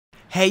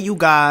Hey you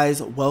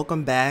guys,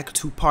 welcome back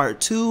to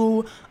part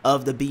 2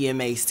 of the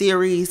BMA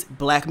series,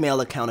 Black Male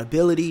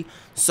Accountability.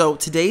 So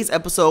today's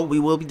episode we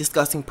will be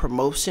discussing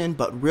promotion,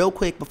 but real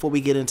quick before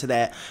we get into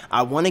that,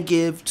 I want to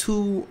give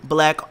 2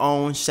 black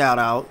owned shout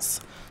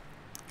outs.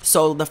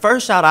 So the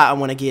first shout out I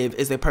want to give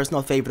is a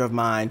personal favorite of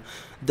mine.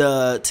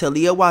 The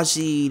Talia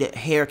Wajid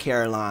hair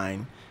care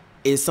line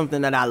is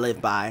something that I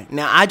live by.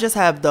 Now I just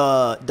have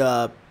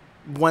the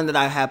one that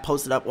I have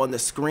posted up on the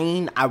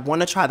screen. I want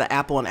to try the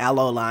apple and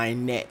aloe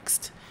line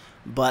next,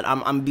 but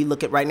I'm be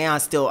looking right now.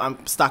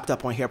 I'm stocked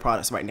up on hair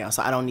products right now,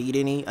 so I don't need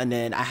any. And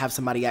then I have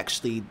somebody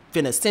actually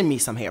finna send me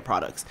some hair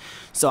products,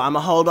 so I'm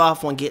gonna hold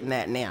off on getting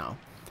that now.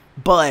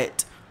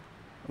 But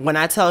when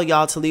I tell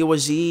y'all Talia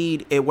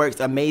Wajid, it works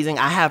amazing.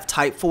 I have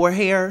type 4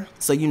 hair,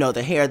 so you know,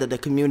 the hair that the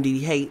community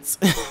hates.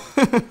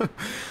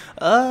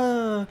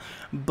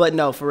 But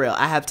no, for real,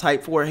 I have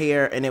type 4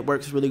 hair and it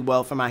works really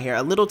well for my hair.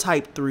 A little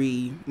type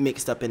 3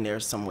 mixed up in there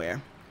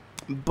somewhere.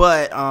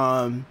 But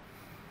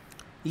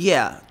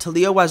yeah,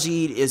 Talia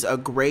Wajid is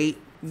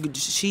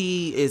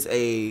she is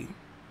a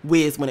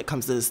whiz when it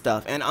comes to this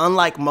stuff. And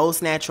unlike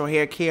most natural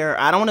hair care,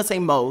 I don't want to say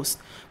most,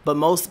 but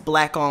most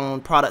black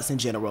owned products in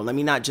general, let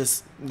me not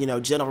just, you know,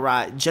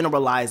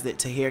 generalize it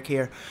to hair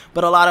care,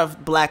 but a lot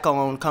of black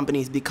owned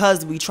companies,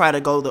 because we try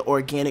to go the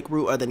organic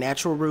route or the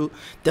natural route,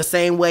 the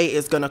same way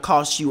it's going to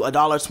cost you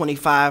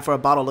 $1.25 for a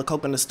bottle of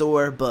Coke in the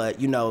store,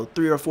 but you know,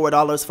 $3 or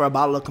 $4 for a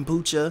bottle of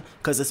kombucha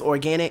because it's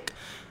organic.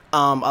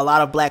 A lot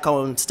of black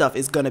owned stuff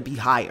is going to be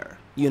higher,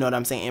 you know what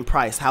I'm saying, in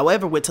price.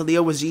 However, with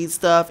Talia Wajid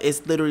stuff,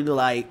 it's literally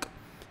like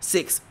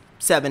 $6,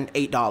 $7,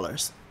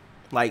 $8.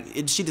 Like,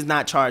 she does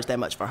not charge that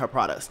much for her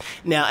products.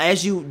 Now,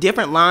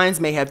 different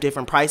lines may have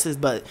different prices,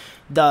 but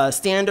the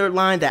standard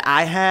line that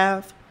I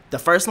have, the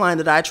first line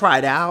that I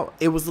tried out,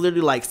 it was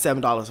literally like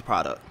 $7 a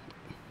product.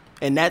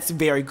 And that's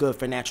very good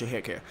for natural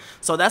hair care.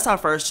 So that's our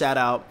first shout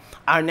out.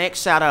 Our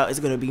next shout out is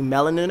going to be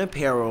Melanin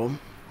Apparel.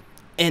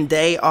 And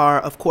they are,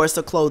 of course,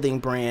 a clothing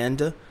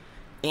brand.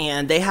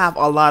 And they have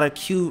a lot of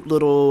cute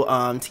little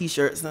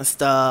t-shirts and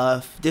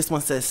stuff. This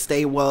one says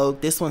stay woke.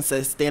 This one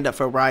says stand up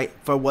for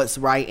what's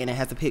right. And it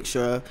has a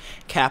picture of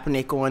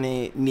Kaepernick on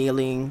it,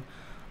 kneeling.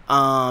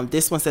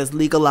 This one says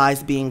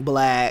legalize being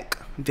black.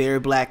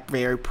 Very black,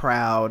 very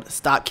proud.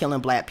 Stop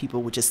killing black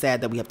people, which is sad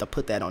that we have to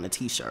put that on a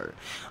t-shirt.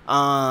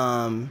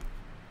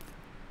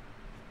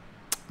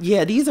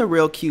 Yeah, these are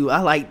real cute. I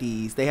like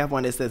these. They have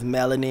one that says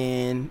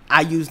melanin.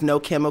 I use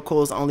no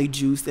chemicals, only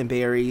juice and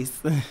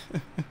berries.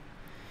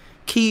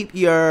 Keep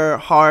your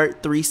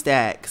heart 3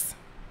 stacks.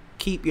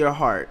 Keep your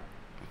heart.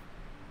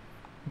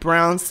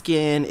 Brown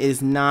skin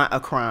is not a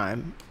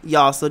crime.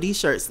 Y'all, so these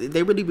shirts,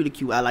 they really, really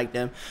cute. I like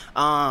them.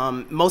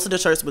 Most of the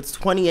shirts was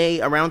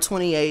around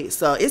 28.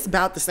 So it's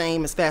about the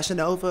same as Fashion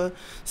Nova.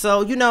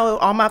 So, you know,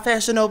 all my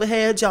Fashion Nova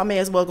heads, y'all may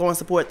as well go and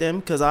support them,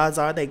 because odds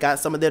are they got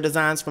some of their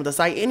designs from the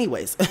site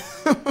anyways.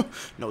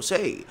 No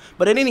shade.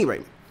 But at any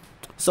rate,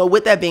 so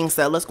with that being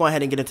said, let's go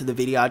ahead and get into the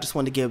video. I just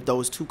want to give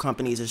those 2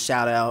 companies a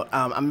shout out.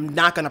 I'm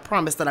not going to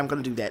promise that I'm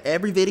going to do that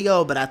every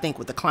video, but I think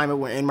with the climate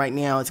we're in right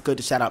now, it's good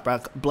to shout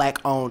out black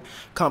owned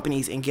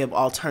companies and give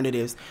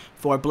alternatives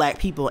for black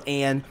people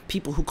and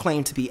people who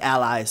claim to be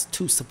allies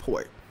to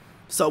support.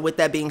 So with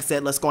that being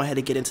said, let's go ahead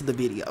and get into the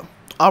video.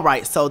 All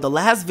right, so the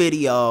last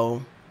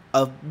video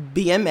of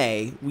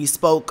BMA, we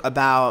spoke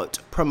about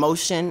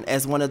promotion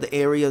as one of the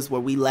areas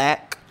where we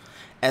lack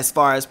as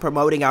far as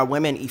promoting our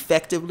women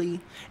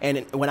effectively.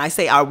 And when I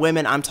say our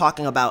women, I'm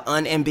talking about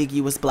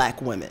unambiguous black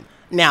women.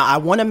 Now, I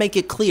want to make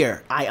it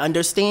clear. I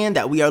understand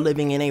that we are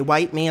living in a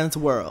white man's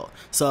world.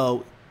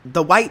 So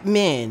the white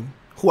men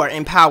who are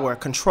in power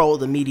control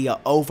the media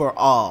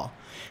overall.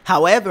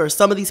 However,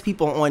 some of these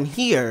people on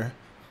here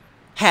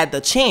had the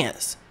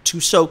chance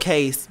to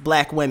showcase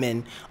black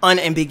women,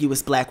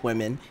 unambiguous black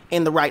women,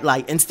 in the right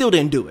light and still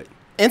didn't do it.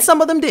 And some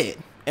of them did.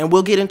 And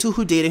we'll get into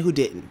who did and who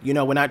didn't. You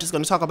know, we're not just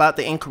going to talk about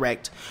the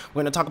incorrect.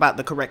 We're going to talk about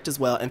the correct as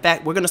well. In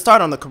fact, we're going to start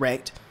on the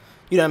correct.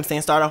 You know what I'm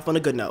saying? Start off on a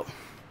good note.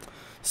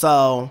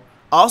 So,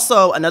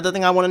 also, another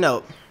thing I want to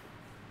note.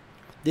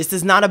 This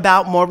is not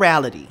about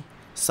morality.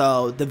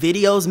 So, the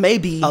videos may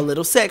be a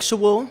little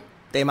sexual.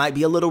 They might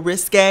be a little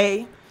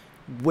risque.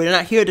 We're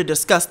not here to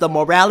discuss the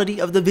morality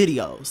of the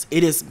videos.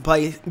 It is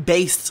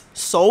based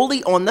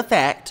solely on the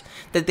fact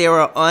that there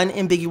are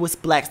unambiguous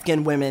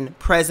black-skinned women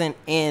present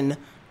in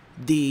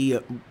the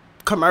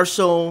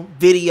commercial,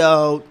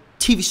 video,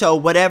 TV show,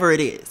 whatever it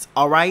is.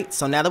 All right.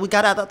 So now that we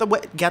got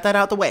that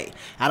out the way,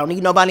 I don't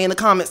need nobody in the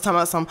comments talking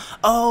about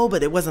oh,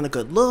 but it wasn't a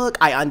good look.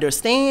 I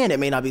understand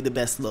it may not be the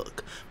best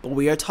look, but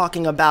we are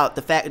talking about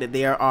the fact that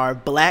there are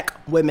black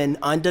women,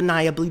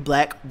 undeniably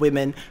black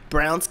women,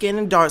 brown skin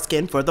and dark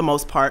skin for the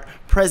most part,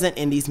 present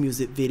in these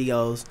music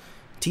videos,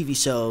 TV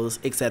shows,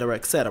 etc.,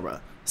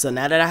 etc. So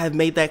now that I have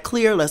made that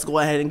clear, let's go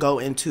ahead and go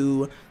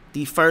into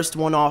the first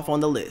one off on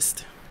the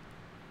list.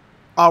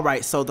 All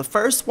right, so the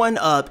first one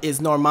up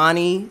is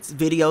Normani's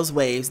Videos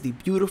Waves, the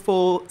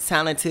beautiful,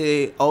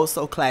 talented, oh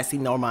so classy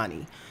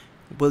Normani.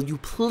 Will you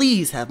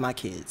please have my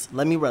kids?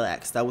 Let me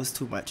relax. That was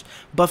too much.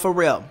 But for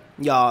real,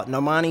 y'all,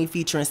 Normani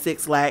featuring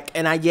 6 Lack.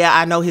 And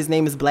I know his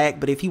name is Black,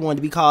 but if he wanted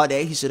to be called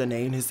that, he should have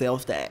named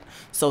himself that.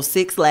 So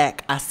 6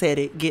 Lack, I said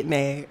it. Get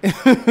mad.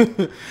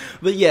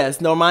 But yes,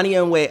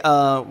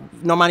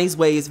 Normani's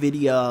Ways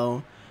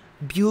video.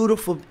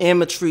 Beautiful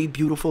imagery,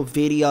 beautiful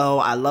video.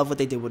 I love what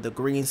they did with the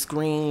green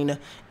screen.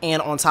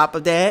 And on top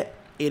of that,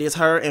 it is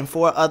her and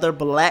 4 other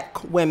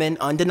black women,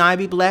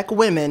 undeniably black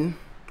women,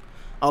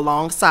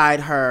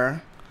 alongside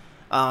her,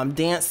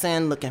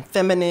 dancing, looking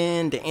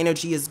feminine. The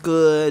energy is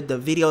good. The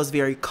video is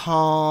very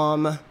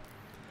calm,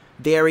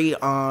 very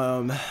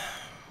how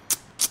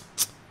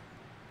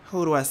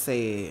do I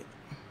say it?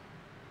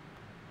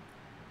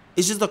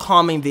 It's just a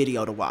calming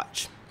video to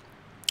watch.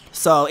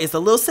 So it's a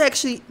little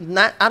sexy.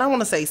 I don't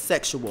want to say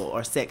sexual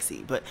or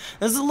sexy, but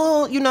there's a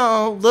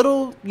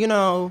little,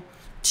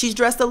 she's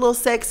dressed a little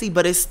sexy,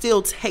 but it's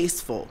still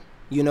tasteful.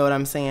 You know what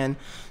I'm saying?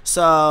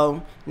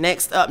 So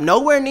next up,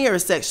 nowhere near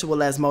as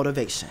sexual as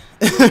Motivation.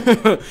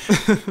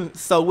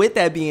 So with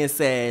that being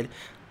said,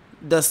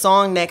 the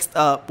song next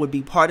up would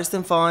be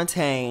Partisan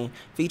Fontaine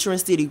featuring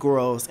City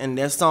Girls and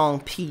their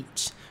song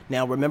Peach.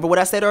 Now remember what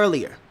I said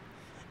earlier.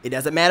 It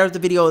doesn't matter if the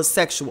video is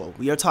sexual.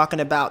 We are talking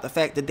about the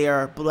fact that there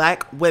are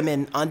black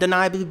women,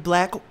 undeniably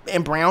black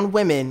and brown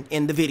women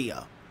in the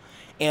video.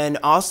 And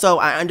also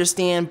I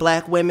understand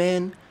black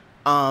women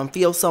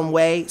feel some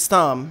way,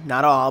 some,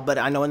 not all, but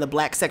I know in the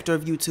black sector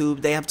of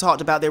YouTube, they have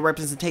talked about their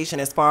representation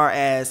as far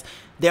as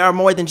there are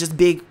more than just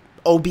big,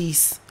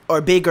 obese, or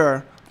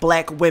bigger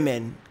black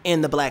women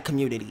in the black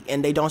community,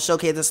 and they don't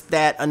showcase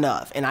that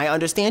enough. And I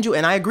understand you,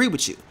 and I agree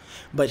with you.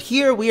 But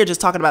here we are just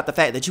talking about the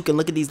fact that you can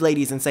look at these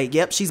ladies and say,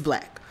 yep, she's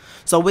black.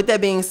 So with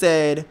that being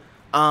said,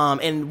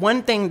 and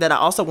one thing that I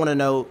also want to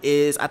know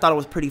is I thought it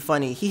was pretty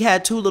funny. He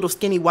had 2 little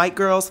skinny white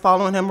girls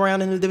following him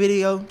around in the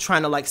video,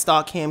 trying to like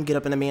stalk him, get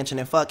up in the mansion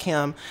and fuck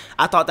him.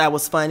 I thought that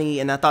was funny,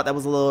 and I thought that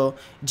was a little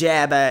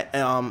jab at,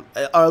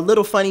 a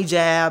little funny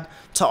jab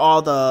to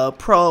all the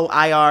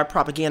pro-IR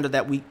propaganda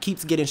that we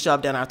keeps getting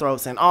shoved down our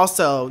throats. And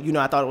also,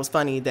 I thought it was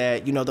funny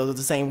that, those are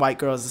the same white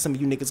girls that some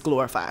of you niggas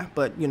glorify.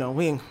 But,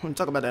 we ain't gonna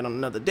talk about that on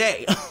another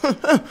day.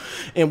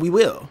 And we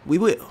will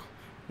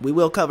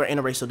cover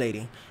interracial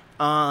dating.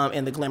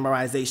 And the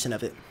glamorization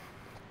of it.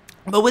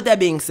 But with that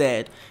being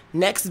said,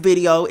 next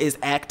video is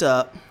Act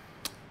Up.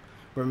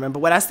 Remember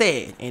what I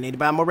said. Ain't it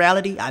about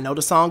morality? I know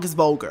the song is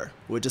vulgar.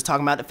 We're just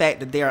talking about the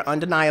fact that there are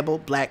undeniable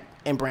black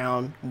and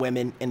brown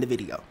women in the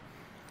video.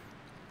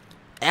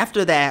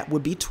 After that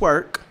would be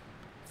Twerk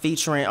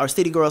featuring, or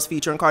City Girls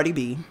featuring Cardi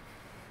B.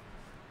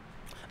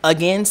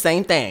 Again,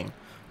 same thing.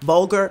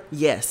 Vulgar,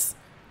 yes.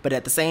 But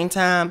at the same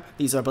time,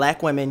 these are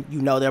black women.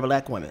 They're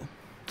black women.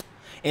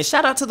 And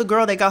shout out to the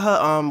girl that got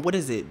her, what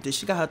is it? Did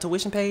she got her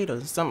tuition paid or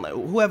something?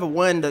 Whoever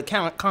won the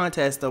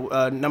contest,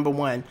 number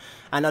 1.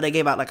 I know they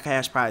gave out like a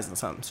cash prize or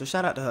something. So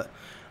shout out to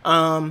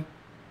her.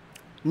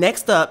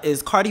 Next up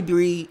is Cardi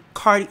B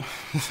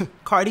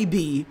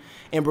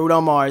and Bruno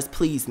Mars,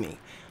 Please Me.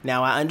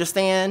 Now I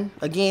understand,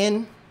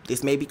 again,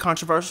 this may be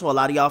controversial. A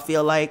lot of y'all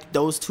feel like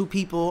those 2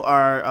 people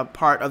are a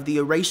part of the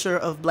erasure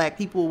of black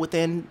people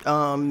within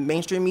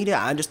mainstream media.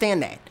 I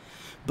understand that.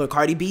 But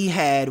Cardi B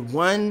had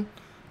one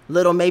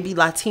little maybe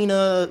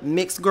Latina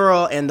mixed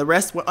girl, and the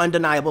rest were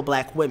undeniable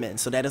black women.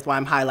 So that is why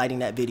I'm highlighting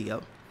that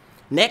video.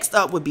 Next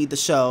up would be the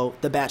show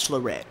The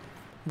Bachelorette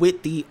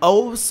with the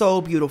oh so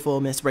beautiful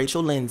Miss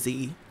Rachel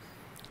Lindsay.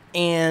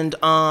 And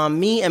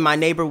me and my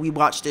neighbor, we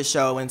watched this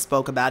show and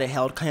spoke about it,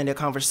 held candid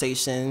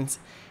conversations.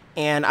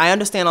 And I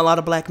understand a lot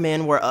of black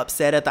men were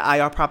upset at the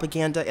IR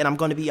propaganda, and I'm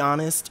going to be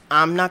honest,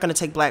 I'm not going to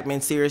take black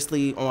men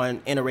seriously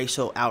on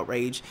interracial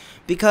outrage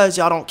because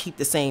y'all don't keep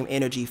the same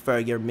energy for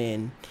your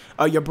men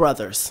or your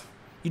brothers.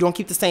 You don't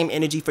keep the same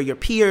energy for your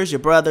peers, your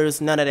brothers,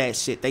 none of that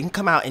shit. They can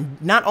come out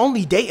and not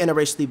only date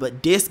interracially,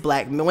 but diss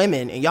black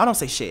women, and y'all don't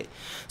say shit.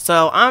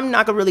 So I'm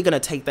not really going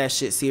to take that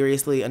shit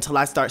seriously until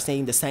I start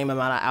seeing the same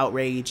amount of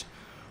outrage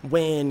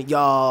when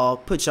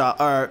y'all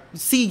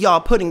see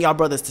y'all putting y'all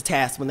brothers to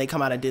task when they come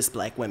out and diss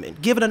black women.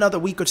 Give it another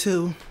week or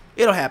 2.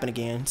 It'll happen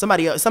again.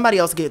 Somebody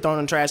else get thrown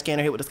in the trash can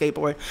or hit with a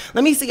skateboard.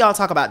 Let me see y'all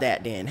talk about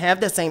that then. Have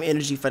that same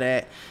energy for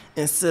that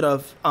instead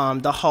of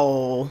the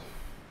whole,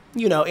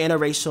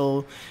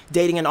 interracial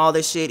dating and all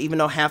this shit, even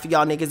though half of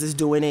y'all niggas is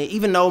doing it,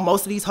 even though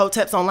most of these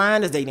hoteps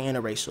online is dating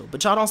interracial.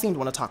 But y'all don't seem to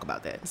want to talk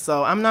about that.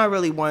 So I'm not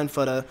really one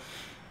for the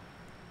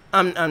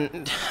I'm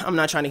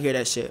not trying to hear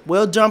that shit.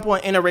 We'll jump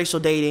on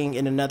interracial dating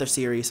in another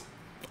series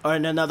or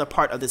in another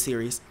part of the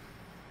series.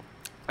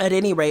 At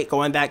any rate,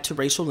 going back to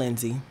Rachel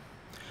Lindsay,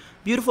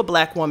 beautiful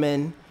black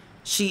woman.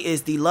 She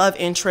is the love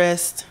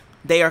interest.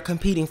 They are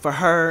competing for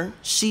her.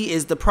 She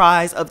is the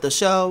prize of the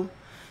show.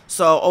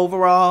 So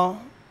overall,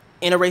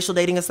 interracial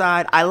dating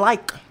aside, I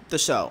like the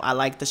show. I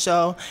like the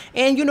show.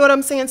 And you know what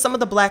I'm saying? Some of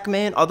the black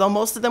men, although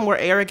most of them were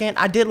arrogant,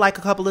 I did like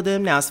a couple of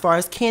them. Now, as far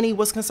as Kenny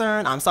was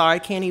concerned, I'm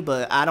sorry, Kenny,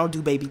 but I don't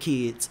do baby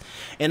kids.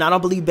 And I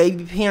don't believe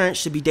baby parents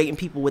should be dating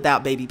people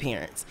without baby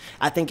parents.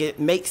 I think it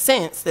makes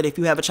sense that if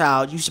you have a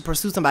child, you should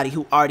pursue somebody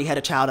who already had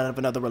a child out of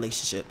another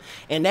relationship.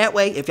 And that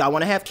way, if y'all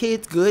want to have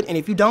kids, good. And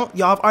if you don't,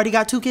 y'all have already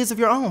got 2 kids of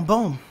your own.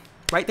 Boom.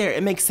 Right there.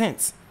 It makes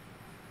sense.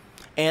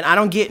 And I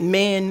don't get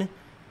men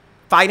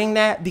fighting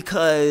that,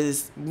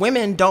 because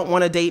women don't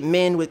want to date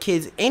men with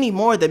kids any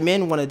more than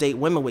men want to date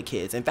women with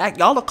kids. In fact,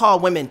 y'all will call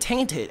women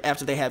tainted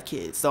after they have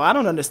kids. So I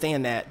don't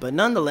understand that. But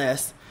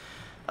nonetheless,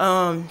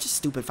 just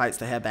stupid fights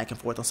to have back and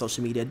forth on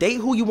social media. Date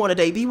who you want to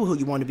date, be with who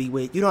you want to be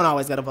with. You don't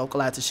always got to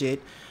vocalize the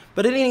shit.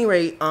 But at any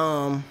rate,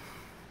 no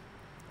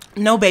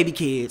baby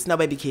kids. No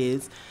baby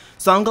kids.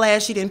 So I'm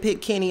glad she didn't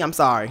pick Kenny. I'm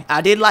sorry.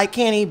 I did like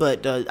Kenny,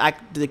 but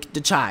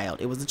the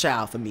child. It was the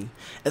child for me.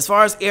 As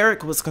far as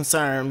Eric was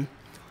concerned,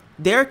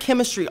 their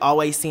chemistry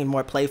always seemed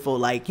more playful.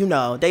 Like, you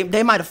know,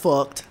 they might have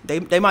fucked.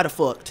 They might have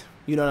fucked.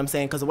 You know what I'm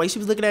saying? Because the way she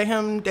was looking at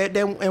him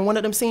in one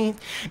of them scenes,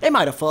 they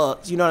might have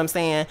fucked. You know what I'm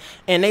saying?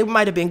 And they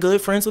might have been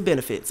good friends with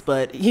benefits.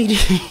 But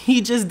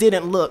he just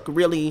didn't look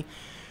really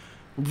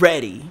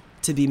ready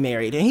to be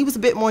married. And he was a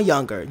bit more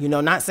younger. You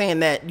know, not saying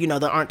that, you know,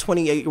 there aren't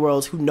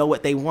 28-year-olds who know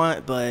what they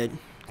want, but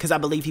because I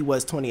believe he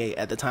was 28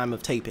 at the time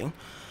of taping.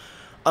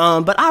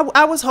 But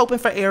I was hoping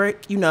for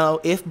Eric, you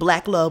know, if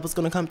black love was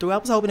going to come through. I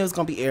was hoping it was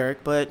going to be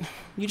Eric, but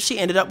she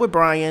ended up with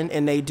Brian,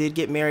 and they did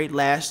get married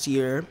last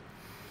year.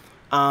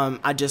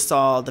 I just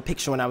saw the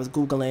picture when I was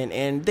Googling,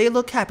 and they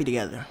look happy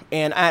together.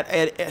 And at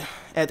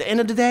the end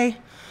of the day,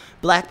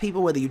 black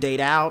people, whether you date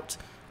out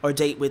or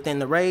date within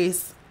the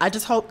race, I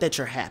just hope that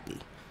you're happy.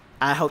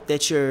 I hope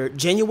that you're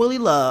genuinely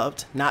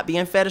loved, not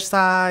being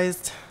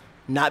fetishized,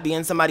 not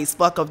being somebody's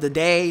fuck of the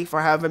day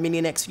for however many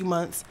next few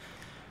months.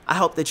 I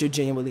hope that you're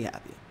genuinely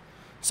happy.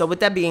 So with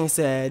that being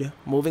said,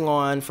 moving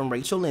on from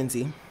Rachel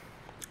Lindsay.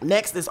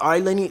 Next is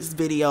Ari Lennox's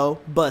video,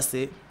 Bust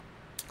It.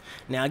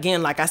 Now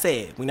again, like I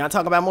said, we're not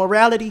talking about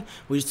morality.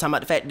 We're just talking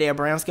about the fact that there are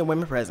brown skinned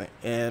women present.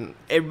 And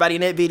everybody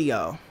in that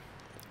video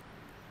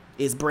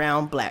is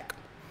brown, black.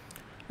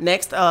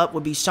 Next up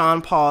would be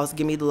Sean Paul's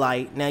Give Me the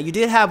Light. Now you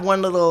did have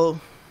one little,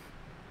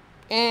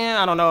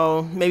 I don't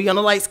know, maybe on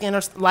the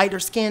lighter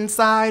skin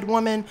side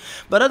woman.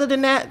 But other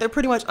than that, they're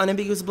pretty much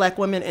unambiguous black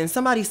women. And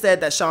somebody said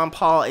that Sean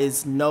Paul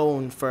is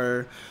known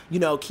for, you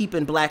know,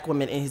 keeping black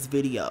women in his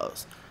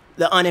videos.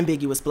 The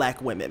unambiguous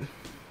black women.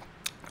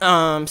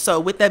 So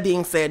with that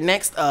being said,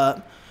 next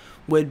up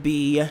would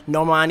be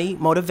Normani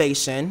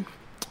Motivation.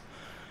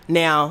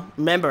 Now,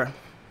 remember,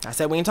 I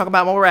said we ain't talk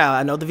about morale.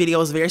 I know the video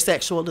is very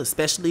sexual,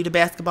 especially the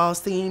basketball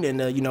scene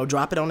and, you know,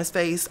 drop it on his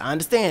face. I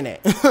understand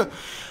that.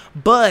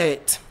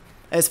 But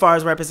as far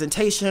as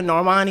representation,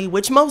 Normani,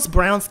 which most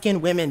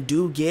brown-skinned women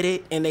do get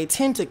it, and they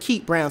tend to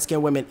keep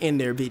brown-skinned women in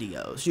their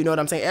videos. You know what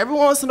I'm saying? Every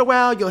once in a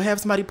while, you'll have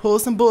somebody pull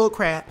some bull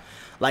crap,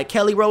 like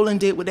Kelly Rowland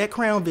did with that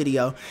Crown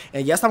video.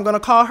 And yes, I'm going to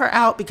call her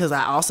out because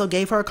I also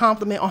gave her a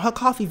compliment on her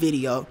coffee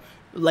video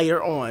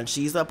later on.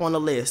 She's up on the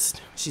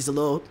list. She's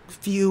a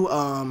few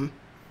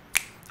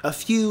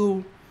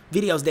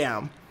videos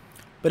down.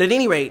 But at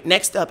any rate,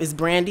 next up is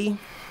Brandy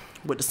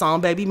with the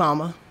song Baby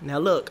Mama. Now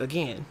look,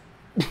 again,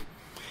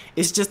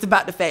 it's just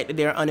about the fact that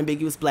there are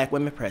unambiguous black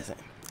women present.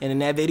 And in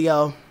that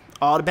video,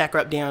 all the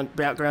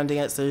background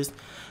dancers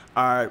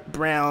are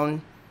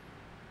brown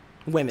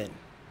women.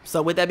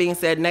 So with that being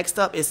said, next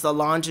up is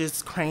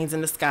Solange's Cranes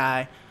in the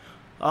Sky.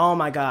 Oh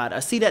my God.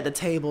 A Seat at the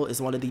Table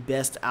is one of the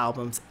best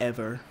albums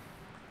ever.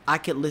 I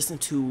could listen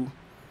to,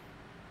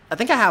 I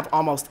think I have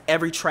almost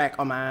every track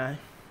on my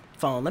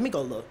phone. Let me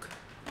go look.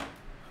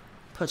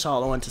 Put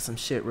y'all on to some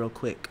shit real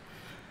quick.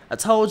 I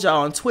told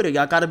y'all on Twitter,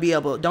 y'all gotta be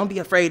able, don't be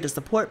afraid to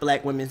support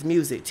black women's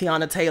music.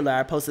 Tiana Taylor,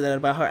 I posted that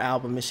about her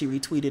album and she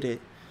retweeted it.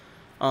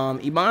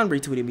 Iman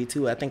retweeted me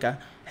too. I think I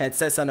had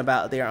said something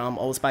about their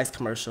Old Spice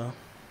commercial.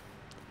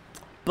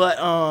 But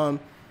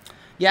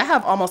yeah, I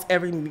have almost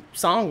every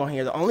song on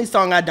here. The only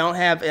song I don't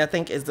have, I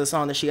think, is the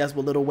song that she has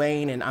with Lil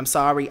Wayne. And I'm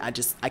sorry, I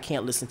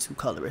can't listen to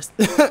colorists.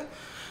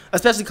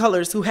 Especially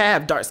colorists who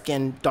have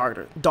dark-skinned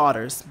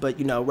daughters. But,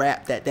 you know,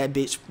 rap that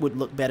bitch would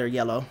look better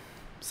yellow.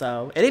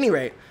 So, at any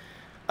rate,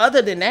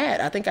 other than that,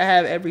 I think I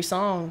have every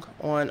song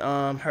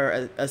on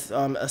her A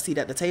Seat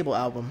at the Table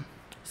album.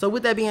 So,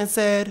 with that being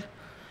said,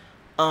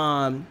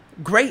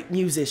 great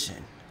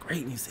musician.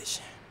 Great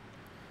musician.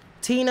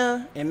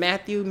 Tina and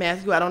Matthew,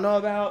 I don't know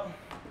about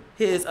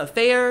his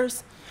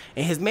affairs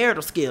and his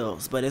marital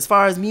skills, but as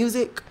far as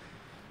music,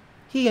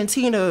 he and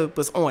Tina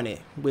was on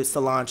it with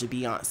Solange and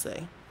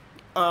Beyonce.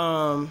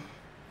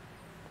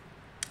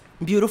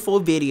 Beautiful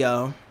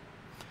video,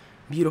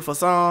 beautiful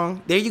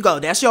song. There you go.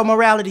 That's your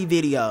morality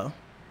video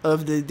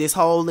of this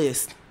whole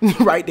list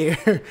right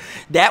there.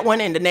 That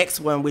one and the next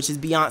one, which is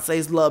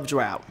Beyonce's Love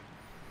Drought.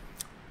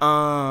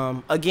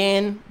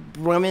 Again,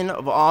 women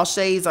of all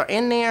shades are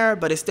in there,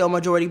 but it's still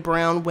majority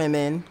brown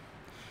women.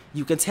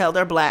 You can tell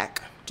they're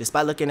black just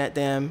by looking at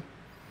them.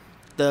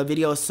 The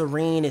video is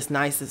serene, it's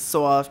nice, it's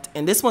soft.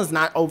 And this one's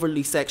not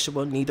overly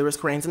sexual, neither is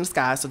Cranes in the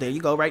Sky, so there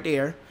you go right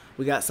there.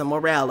 We got some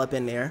morale up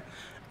in there.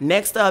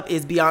 Next up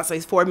is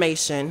Beyonce's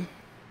Formation.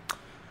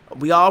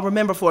 We all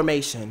remember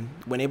Formation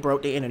when it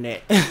broke the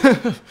internet.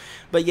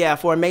 But yeah,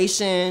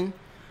 Formation,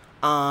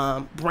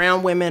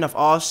 brown women of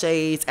all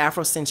shades,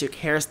 Afrocentric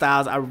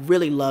hairstyles. I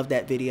really love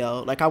that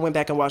video. Like, I went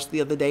back and watched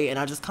the other day and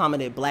I just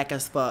commented black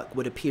as fuck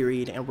with a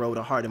period and wrote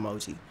a heart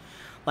emoji.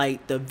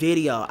 Like, the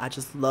video, I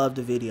just love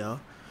the video.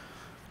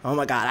 Oh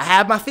my God, I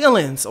have my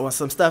feelings on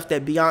some stuff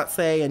that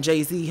Beyonce and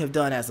Jay-Z have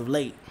done as of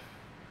late.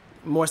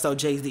 More so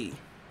Jay-Z.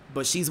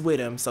 But she's with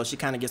him, so she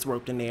kind of gets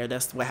roped in there.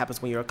 That's what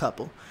happens when you're a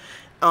couple.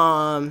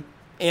 And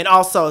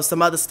also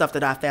some other stuff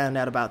that I found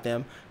out about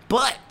them.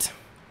 But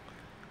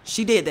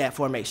she did that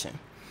Formation.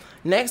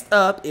 Next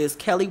up is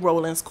Kelly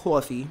Rowland's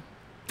Coffee.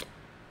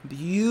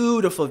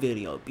 Beautiful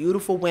video.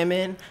 Beautiful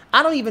women.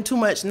 I don't even too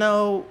much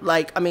know,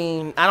 like, I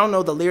mean, I don't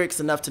know the lyrics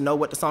enough to know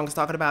what the song is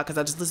talking about because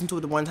I just listened to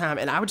it the one time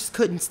and I just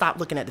couldn't stop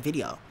looking at the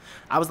video.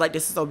 I was like,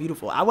 this is so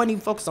beautiful. I wasn't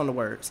even focused on the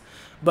words.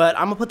 But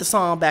I'm going to put the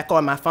song back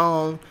on my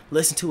phone,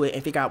 listen to it,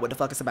 and figure out what the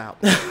fuck it's about.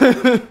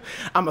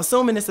 I'm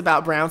assuming it's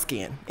about brown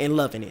skin and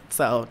loving it.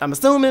 So I'm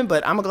assuming,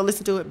 but I'm going to go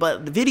listen to it.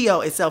 But the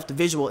video itself, the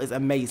visual is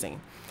amazing.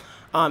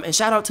 And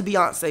shout out to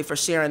Beyonce for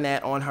sharing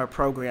that on her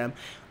program.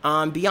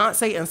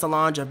 Beyonce and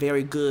Solange are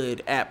very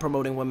good at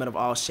promoting women of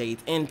all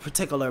shades, in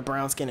particular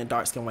brown skin and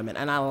dark skin women,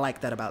 and I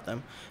like that about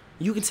them.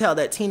 You can tell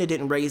that Tina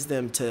didn't raise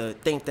them to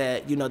think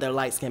that, you know, their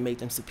light skin made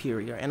them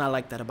superior, and I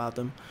like that about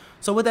them.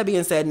 So with that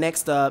being said,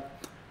 next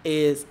up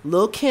is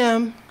Lil'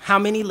 Kim, How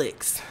Many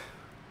Licks?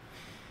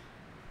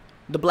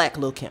 The black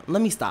Lil' Kim.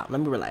 Let me stop. Let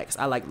me relax.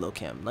 I like Lil'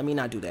 Kim. Let me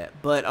not do that.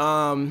 But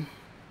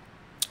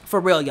for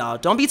real, y'all,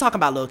 don't be talking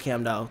about Lil'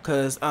 Kim, though,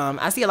 because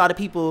I see a lot of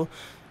people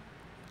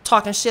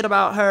talking shit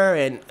about her,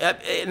 and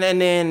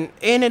then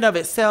in and of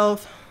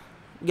itself,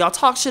 y'all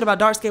talk shit about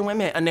dark-skinned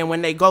women, and then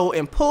when they go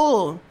and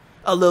pull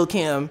a Lil'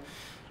 Kim,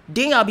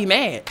 then y'all be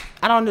mad.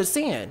 I don't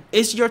understand.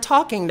 It's your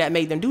talking that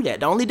made them do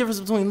that. The only difference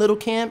between Lil'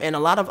 Kim and a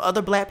lot of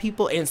other black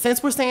people, and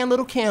since we're saying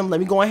Lil' Kim,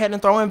 let me go ahead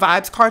and throw in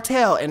Vybz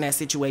Kartel in that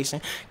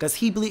situation, because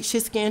he bleached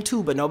his skin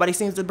too, but nobody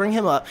seems to bring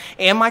him up,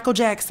 and Michael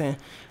Jackson,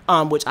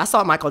 which I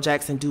saw Michael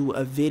Jackson do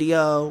a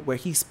video where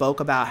he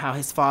spoke about how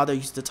his father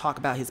used to talk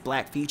about his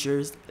black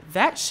features.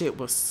 That shit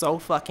was so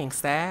fucking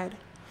sad.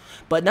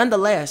 But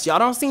nonetheless, y'all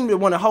don't seem to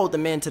want to hold the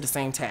men to the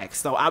same tax.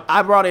 So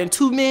I brought in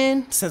two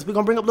men. Since we're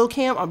going to bring up Lil'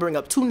 Kim, I'll bring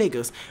up two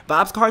niggas.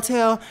 Vybz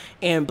Kartel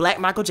and Black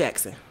Michael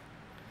Jackson.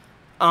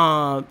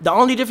 The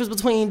only difference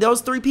between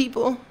those three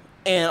people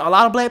and a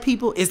lot of black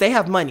people is they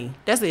have money.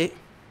 That's it.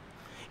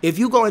 If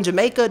you go in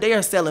Jamaica, they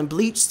are selling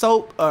bleach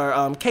soap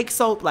or cake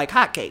soap like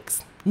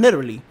hotcakes.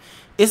 Literally.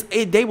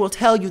 They will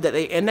tell you that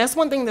and that's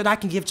one thing that I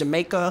can give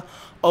Jamaica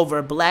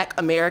over black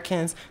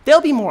Americans. They'll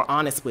be more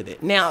honest with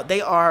it. Now,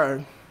 they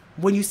are,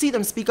 when you see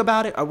them speak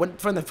about it, or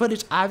from the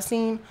footage I've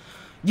seen,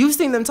 you've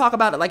seen them talk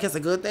about it like it's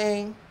a good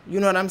thing. You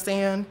know what I'm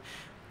saying?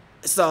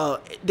 So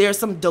there's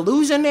some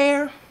delusion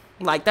there.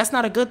 Like, that's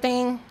not a good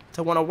thing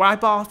to want to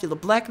wipe off the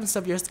blackness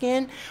of your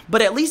skin.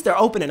 But at least they're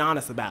open and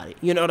honest about it.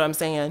 You know what I'm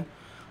saying?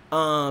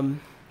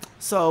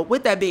 So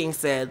with that being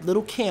said,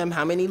 Lil' Kim,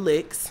 How Many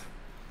Licks?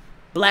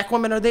 Black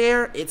women are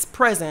there. It's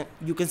present.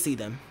 You can see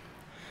them.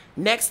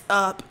 Next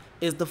up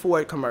is the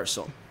Ford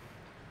commercial.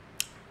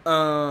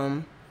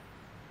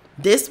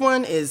 This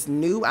one is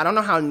new. I don't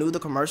know how new the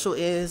commercial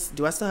is.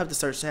 Do I still have the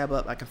search tab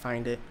up? I can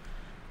find it.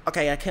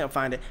 Okay, I can't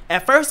find it.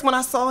 At first when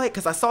I saw it,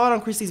 because I saw it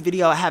on Chrissy's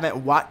video,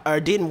 I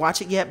didn't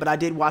watch it yet, but I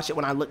did watch it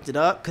when I looked it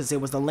up because there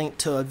was a link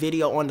to a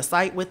video on the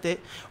site with it,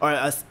 or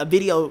a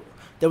video.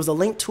 There was a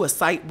link to a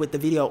site with the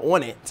video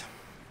on it.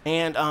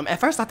 And at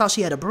first I thought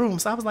she had a broom,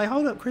 so I was like,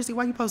 hold up, Chrissy,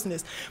 why are you posting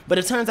this? But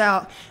it turns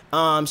out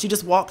she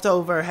just walked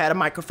over, had a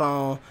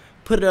microphone,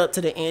 put it up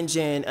to the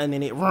engine, and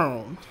then it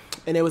roamed.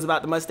 And it was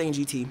about the Mustang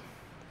GT.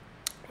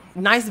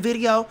 Nice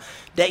video.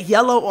 That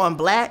yellow on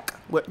black,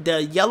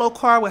 the yellow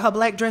car with her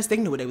black dress, they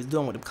knew what they was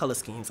doing with the color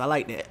schemes. I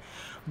like that.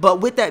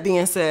 But with that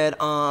being said,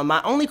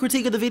 my only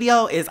critique of the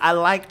video is I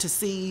like to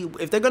see,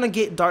 if they're going to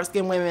get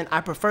dark-skinned women,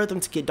 I prefer them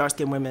to get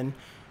dark-skinned women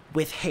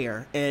with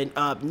hair. And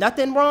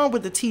nothing wrong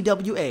with the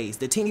TWAs,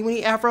 the teeny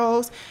weeny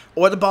afros,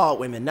 or the bald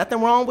women.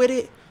 Nothing wrong with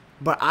it,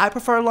 but I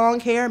prefer long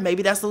hair.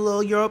 Maybe that's a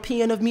little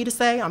European of me to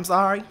say, I'm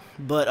sorry.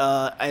 But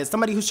as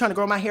somebody who's trying to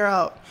grow my hair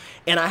out,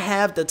 and I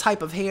have the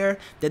type of hair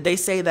that they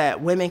say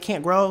that women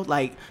can't grow,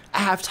 like, I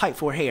have type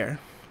 4 hair.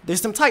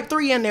 There's some type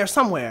 3 in there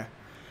somewhere,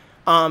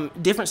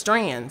 different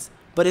strands,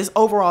 but it's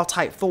overall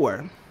type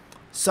 4.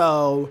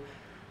 So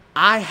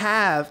I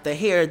have the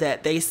hair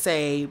that they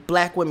say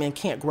black women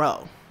can't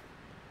grow.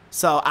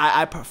 So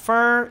I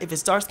prefer, if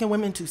it's dark-skinned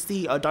women, to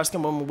see a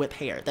dark-skinned woman with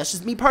hair. That's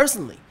just me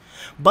personally.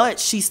 But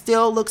she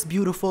still looks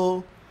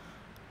beautiful.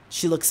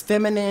 She looks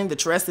feminine. The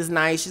dress is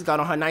nice. She's got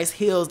on her nice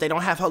heels. They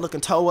don't have her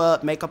looking toe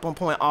up, makeup on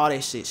point, all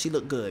that shit. She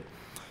looked good.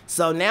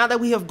 So now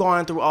that we have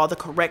gone through all the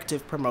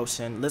corrective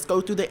promotion, let's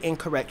go through the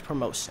incorrect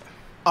promotion.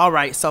 All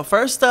right, so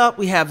first up,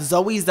 we have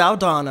Zoe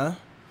Saldana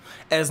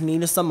as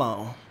Nina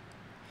Simone.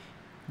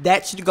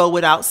 That should go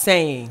without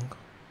saying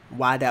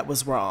why that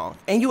was wrong.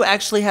 And you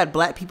actually had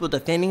black people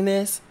defending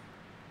this.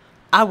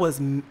 I was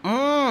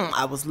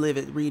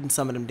livid reading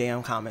some of them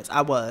damn comments.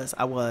 I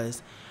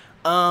was.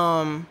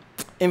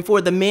 And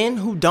for the men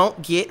who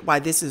don't get why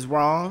this is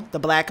wrong, the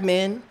black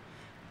men,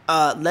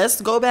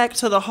 let's go back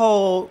to the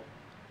whole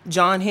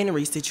John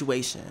Henry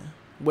situation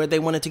where they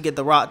wanted to get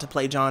The Rock to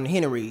play John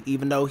Henry,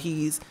 even though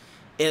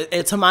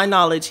to my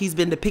knowledge, he's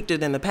been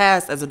depicted in the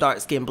past as a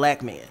dark-skinned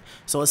black man.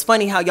 So it's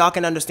funny how y'all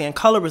can understand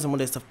colorism when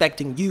it's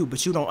affecting you,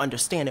 but you don't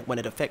understand it when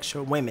it affects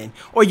your women,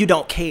 or you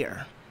don't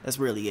care. That's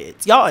really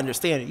it. Y'all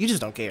understand it. You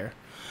just don't care.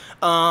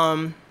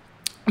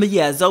 But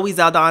yeah, Zoe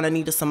Saldana,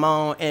 Nita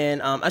Simone,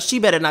 and she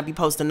better not be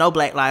posting no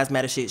Black Lives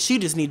Matter shit. She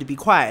just need to be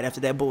quiet after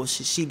that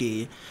bullshit she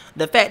did.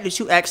 The fact that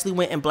you actually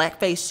went and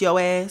blackfaced your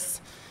ass.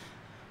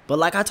 But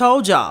like I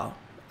told y'all,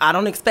 I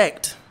don't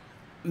expect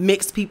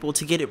mixed people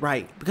to get it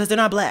right because they're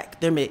not black.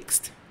 They're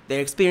mixed.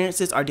 Their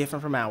experiences are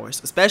different from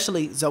ours,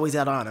 especially Zoe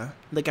Saldana.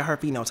 Look at her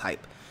phenotype.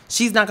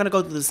 She's not going to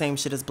go through the same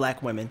shit as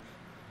black women.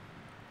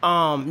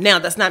 Now,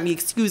 that's not me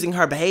excusing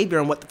her behavior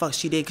and what the fuck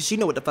she did because she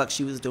knew what the fuck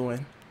she was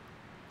doing.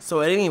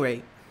 So at any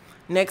rate,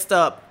 next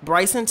up,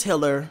 Bryson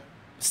Tiller,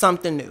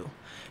 Something New.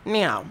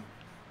 Now,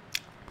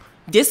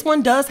 this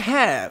one does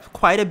have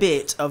quite a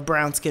bit of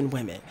brown-skinned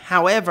women.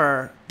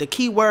 However, the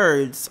key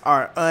words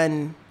are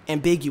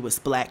unambiguous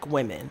black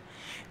women.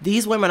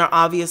 These women are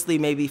obviously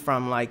maybe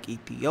from like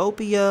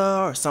Ethiopia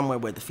or somewhere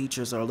where the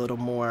features are a little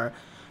more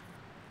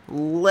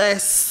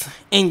less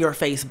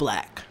in-your-face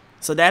black.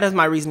 So that is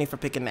my reasoning for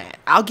picking that.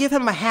 I'll give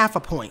him a half a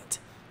point.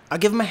 I'll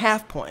give him a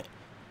half point.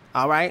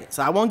 All right.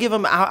 So I won't give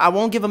him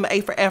an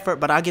A for effort,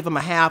 but I'll give him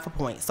a half a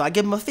point. So I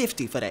give him a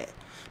 50 for that.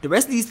 The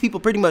rest of these people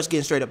pretty much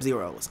getting straight up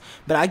zeros,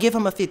 but I give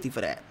him a 50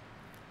 for that.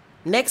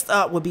 Next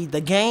up would be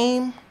The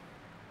Game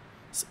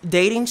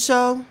dating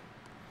show.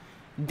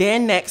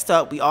 Then next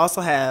up, we also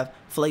have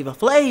Flavor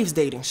Flav's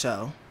dating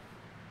show.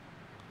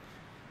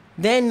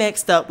 Then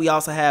next up, we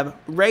also have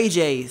Ray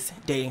J's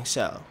dating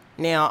show.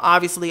 Now,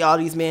 obviously, all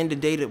these men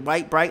that dated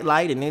White Bright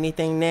Light and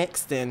Anything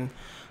Next, and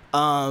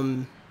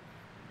I'm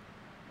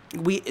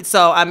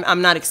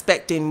not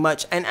expecting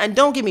much. And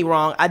don't get me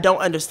wrong, I don't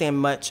understand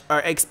much or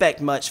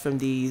expect much from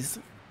these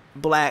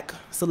black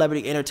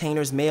celebrity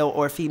entertainers, male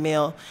or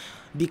female,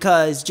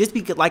 because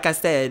like I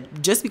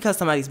said, just because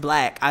somebody's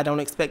black, I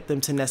don't expect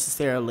them to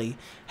necessarily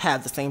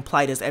have the same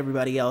plight as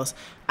everybody else.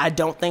 I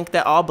don't think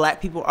that all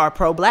black people are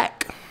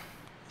pro-black.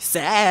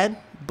 Sad,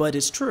 but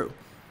it's true.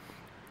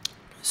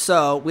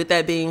 So with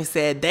that being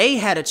said, they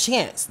had a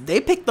chance.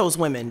 They picked those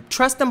women.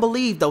 Trust and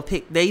believe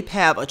they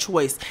have a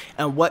choice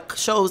and what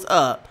shows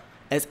up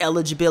as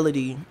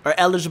eligibility or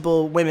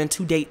eligible women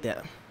to date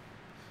them.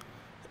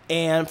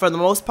 And for the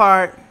most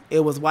part,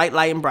 it was white,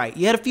 light, and bright.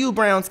 You had a few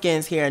brown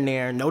skins here and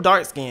there, no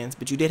dark skins,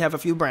 but you did have a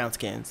few brown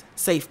skins,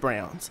 safe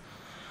browns.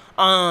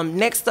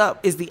 Next up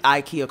is the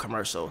IKEA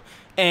commercial.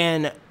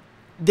 And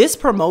this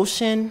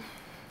promotion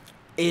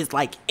is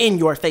like in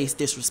your face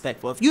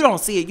disrespectful. If you don't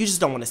see it, you just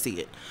don't want to see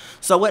it.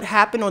 So what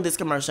happened on this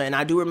commercial, and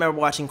I do remember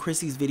watching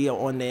Chrissy's video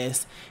on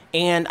this,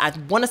 and I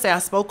want to say I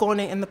spoke on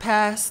it in the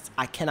past.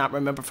 I cannot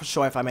remember for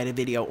sure if I made a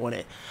video on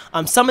it.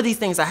 Some of these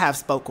things I have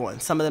spoke on,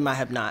 some of them I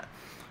have not.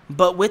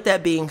 But with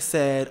that being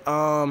said,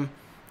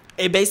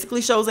 it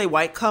basically shows a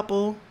white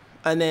couple,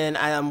 and then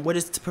what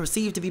is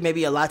perceived to be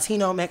maybe a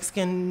Latino,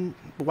 Mexican,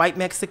 white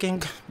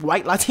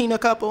Latina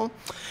couple.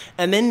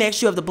 And then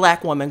next you have the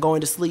black woman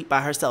going to sleep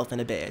by herself in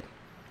a bed.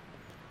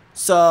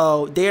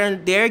 So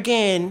they're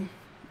again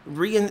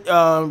reiterating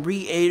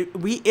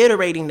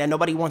that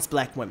nobody wants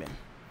black women.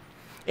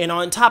 And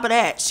on top of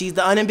that, she's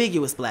the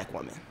unambiguous black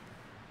woman.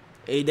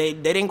 They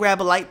didn't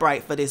grab a light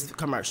bright for this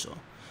commercial.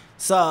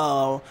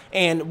 So,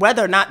 and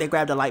whether or not they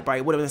grabbed a light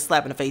bright would have been a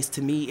slap in the face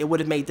to me. It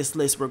would have made this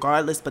list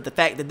regardless. But the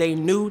fact that they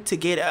knew to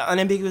get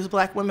unambiguous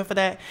black women for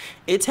that,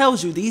 it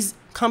tells you these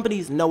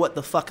companies know what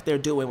the fuck they're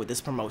doing with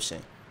this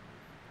promotion.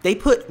 They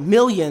put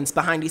millions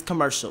behind these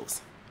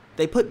commercials.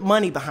 They put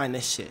money behind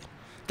this shit.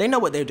 They know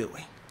what they're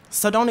doing.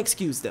 So don't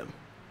excuse them.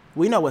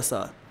 We know what's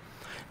up.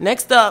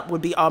 Next up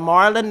would be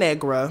Amara La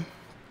Negra,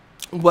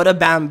 What a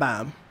Bam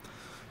Bam.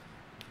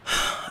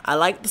 I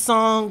liked the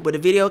song, but the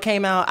video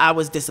came out, I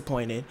was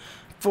disappointed.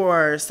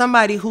 For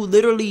somebody who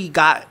literally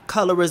got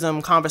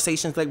colorism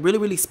conversations like really,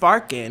 really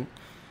sparking,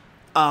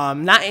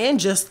 not in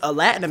just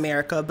Latin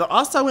America, but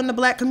also in the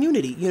black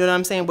community. You know what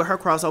I'm saying? With her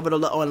crossover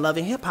on Love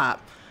and Hip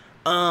Hop.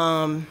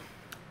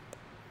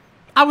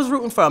 I was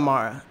rooting for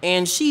Amara,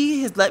 and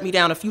she has let me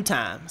down a few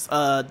times.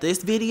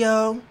 This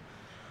video,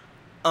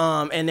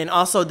 and then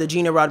also the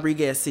Gina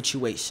Rodriguez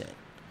situation.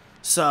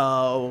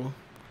 So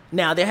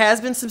now there has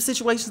been some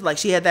situations like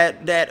she had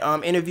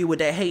that interview with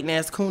that hating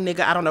ass coon nigga.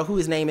 I don't know who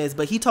his name is,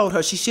 but he told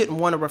her she shouldn't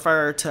want to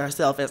refer to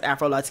herself as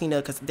Afro-Latina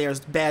because there's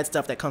bad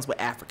stuff that comes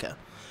with Africa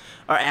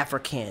or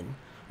African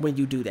when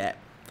you do that,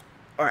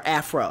 or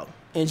Afro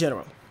in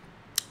general.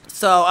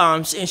 So,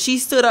 and she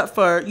stood up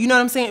for, you know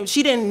what I'm saying?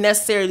 She didn't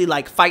necessarily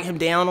like fight him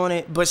down on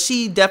it, but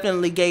she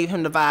definitely gave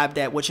him the vibe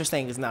that what you're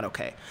saying is not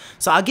okay.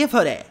 So I'll give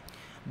her that.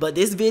 But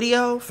this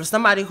video, for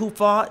somebody who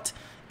fought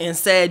and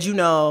said, you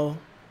know,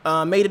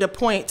 made it a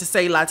point to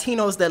say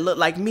Latinos that look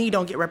like me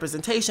don't get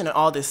representation and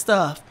all this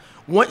stuff.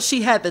 Once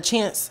she had the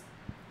chance,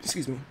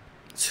 excuse me,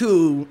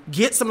 to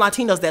get some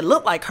Latinos that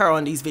look like her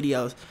on these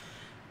videos,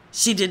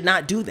 she did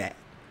not do that.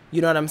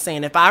 You know what I'm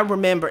saying? If I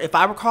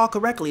recall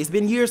correctly, it's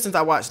been years since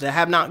I watched it. I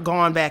have not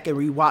gone back and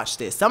rewatched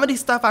this. Some of these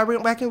stuff I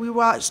went back and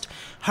rewatched.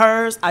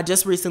 Hers, I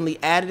just recently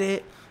added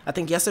it. I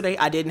think yesterday.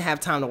 I didn't have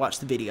time to watch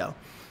the video.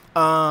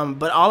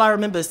 But all I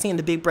remember is seeing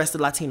the big-breasted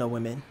Latino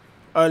women,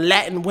 or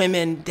Latin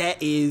women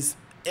that is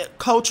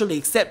culturally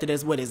accepted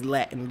as what is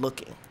Latin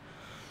looking.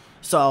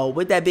 So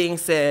with that being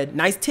said,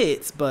 nice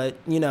tits, but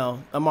you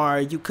know,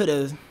 Amara, you could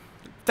have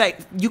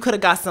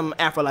got some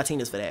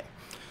Afro-Latinas for that.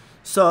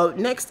 So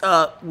next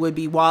up would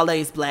be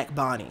Wale's Black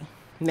Bonnie.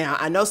 Now,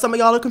 I know some of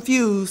y'all are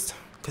confused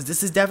because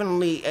this is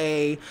definitely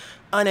a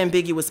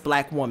unambiguous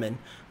black woman,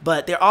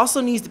 but there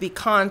also needs to be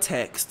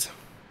context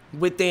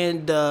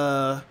within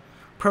the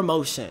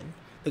promotion.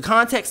 The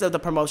context of the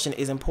promotion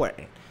is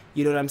important.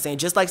 You know what I'm saying?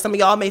 Just like some of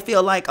y'all may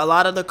feel like a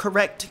lot of the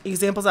correct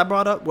examples I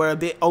brought up were a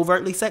bit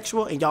overtly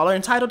sexual, and y'all are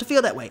entitled to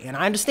feel that way, and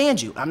I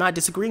understand you. I'm not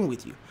disagreeing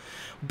with you.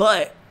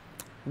 But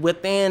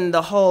within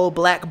the whole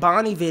Black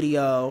Bonnie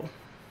video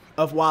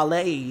of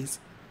Wale's,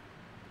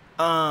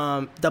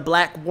 the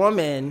black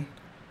woman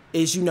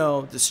is, you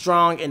know, the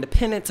strong,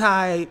 independent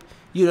type.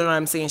 You know what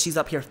I'm saying? She's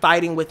up here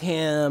fighting with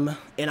him.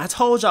 And I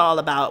told y'all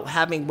about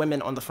having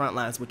women on the front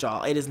lines with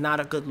y'all. It is not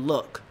a good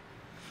look.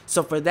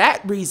 So for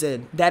that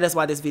reason, that is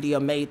why this video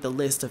made the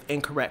list of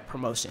incorrect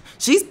promotion.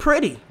 She's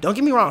pretty. Don't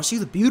get me wrong.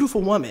 She's a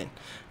beautiful woman.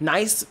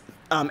 Nice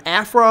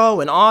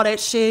afro and all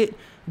that shit.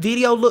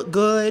 Video looked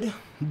good.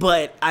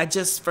 But I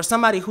just, for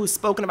somebody who's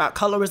spoken about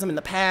colorism in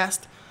the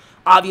past,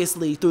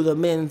 obviously through the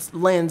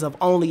lens of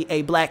only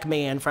a black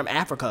man from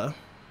Africa,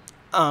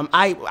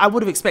 I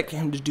would have expected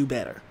him to do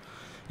better.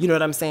 You know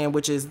what I'm saying?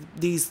 Which is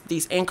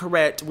these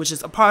incorrect, which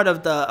is a part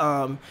of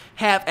the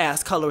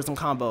half-assed colorism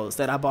combos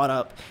that I brought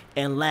up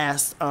in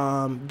last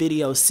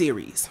video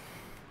series,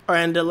 or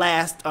in the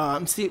last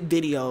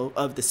video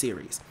of the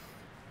series.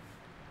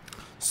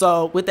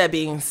 So with that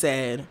being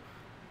said,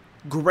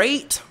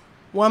 great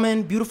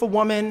woman, beautiful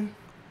woman,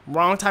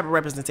 wrong type of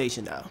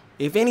representation though.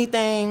 If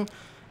anything,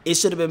 it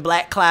should have been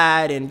black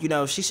clad, and you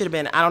know, she should have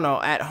been, I don't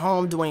know, at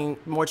home doing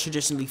more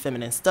traditionally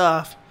feminine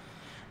stuff.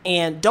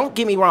 And don't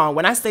get me wrong,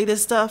 when I say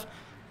this stuff,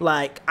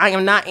 like, I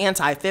am not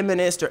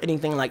anti-feminist or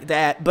anything like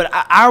that, but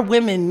our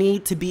women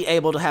need to be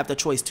able to have the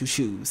choice to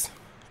choose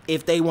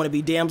if they want to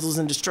be damsels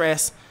in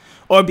distress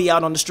or be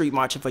out on the street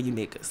marching for you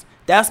niggas.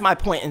 That's my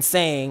point in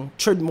saying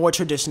more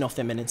traditional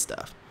feminine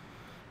stuff.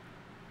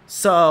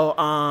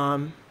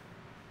 So,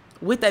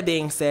 with that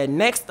being said,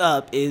 next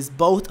up is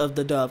both of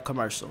the Dove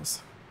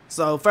commercials.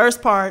 So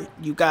first part,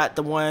 you got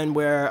the one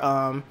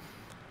where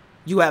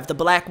you have the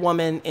black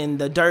woman in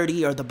the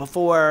dirty or the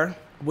before,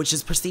 which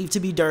is perceived to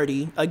be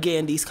dirty.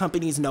 Again, these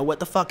companies know what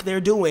the fuck they're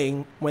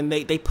doing when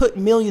they put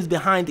millions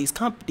behind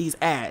these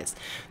ads.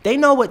 They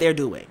know what they're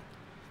doing.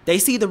 They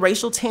see the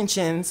racial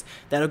tensions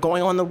that are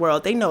going on in the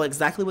world. They know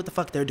exactly what the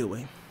fuck they're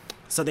doing.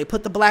 So they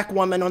put the black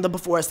woman on the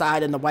before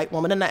side and the white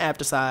woman on the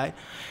after side.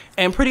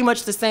 And pretty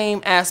much the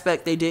same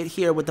aspect they did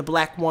here with the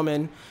black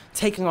woman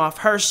taking off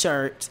her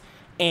shirt,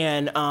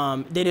 and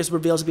then it's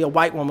revealed to be a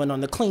white woman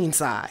on the clean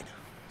side.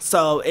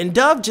 So, and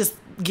Dove just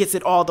gets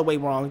it all the way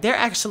wrong. They're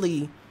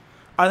actually,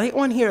 are they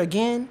on here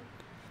again?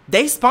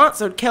 They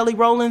sponsored Kelly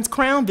Rowland's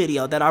Crown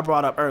video that I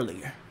brought up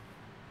earlier.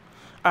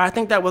 I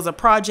think that was a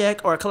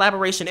project or a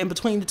collaboration in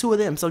between the two of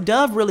them. So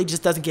Dove really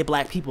just doesn't get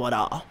black people at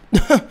all.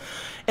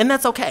 And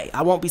that's okay.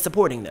 I won't be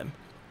supporting them.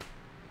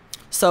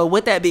 So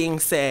with that being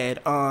said,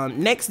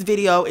 next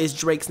video is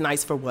Drake's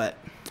Nice for What.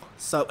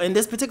 So in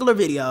this particular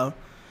video,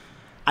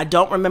 I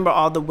don't remember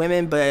all the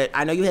women, but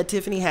I know you had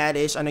Tiffany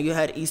Haddish. I know you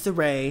had Issa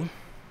Rae.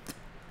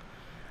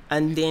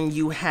 And then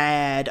you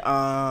had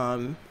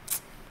the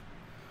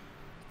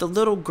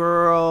little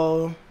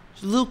girl,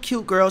 little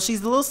cute girl.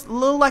 She's a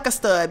little like a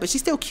stud, but she's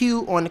still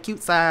cute on the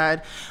cute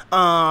side.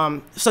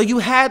 So you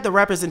had the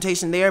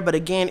representation there, but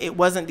again, it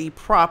wasn't the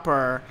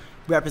proper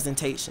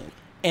representation.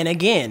 And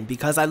again,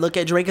 because I look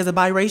at Drake as a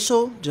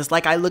biracial, just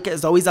like I look at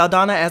Zoe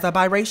Saldana as a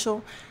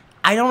biracial,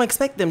 I don't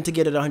expect them to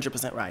get it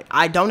 100% right.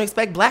 I don't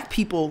expect black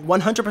people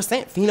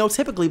 100%,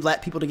 phenotypically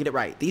black people, to get it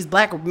right. These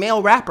black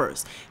male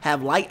rappers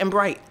have light and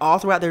bright all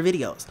throughout their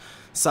videos.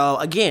 So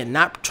again,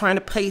 not trying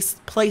to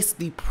place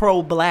the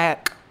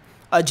pro-black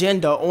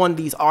agenda on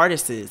these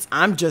artists.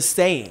 I'm just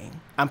saying,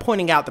 I'm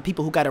pointing out the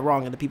people who got it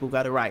wrong and the people who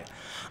got it right.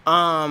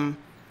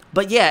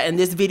 But yeah, in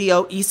this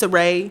video, Issa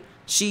Rae,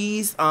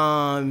 she's,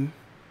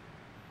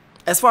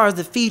 as far as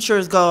the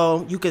features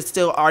go, you could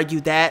still argue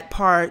that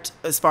part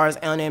as far as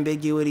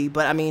unambiguity,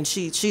 but I mean,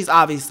 she's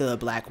obviously a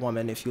black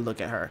woman if you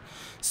look at her.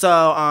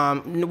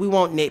 So we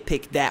won't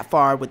nitpick that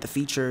far with the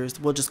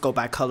features. We'll just go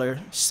by color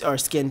or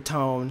skin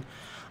tone.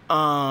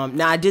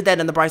 Now I did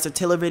that in the Bryce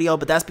Tiller video,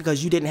 but that's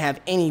because you didn't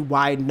have any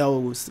wide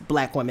nose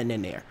black women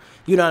in there.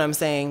 You know what I'm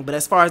saying? But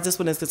as far as this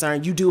one is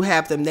concerned, you do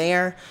have them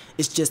there.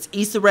 It's just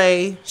Issa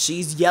Rae.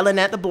 She's yelling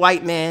at the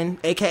white man,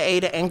 aka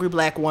the angry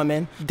black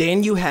woman.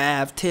 Then you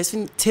have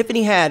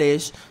Tiffany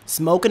Haddish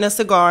smoking a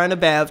cigar in a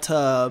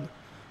bathtub,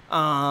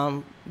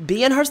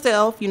 being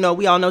herself. You know,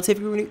 we all know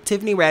Tiffany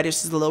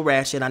Haddish is a little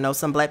ratchet. I know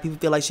some black people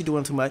feel like she's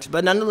doing too much,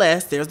 but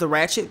nonetheless, there's the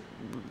ratchet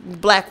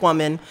black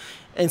woman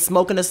and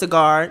smoking a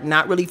cigar,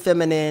 not really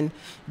feminine.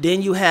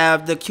 Then you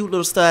have the cute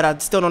little stud. I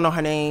still don't know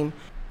her name.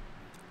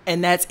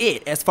 And that's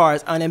it as far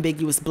as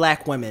unambiguous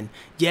black women.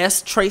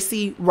 Yes,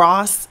 Tracy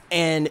Ross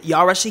and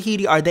Yara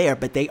Shahidi are there,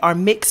 but they are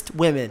mixed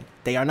women.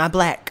 They are not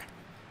black.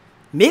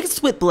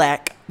 Mixed with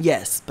black,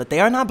 yes, but they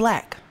are not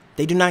black.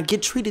 They do not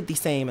get treated the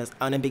same as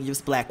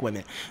unambiguous black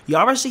women.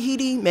 Yara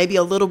Shahidi, maybe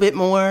a little bit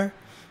more,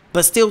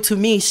 but still to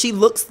me, she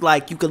looks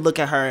like you could look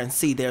at her and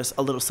see there's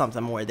a little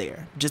something more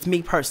there. Just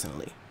me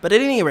personally. But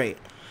at any rate,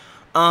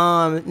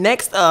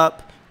 next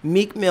up,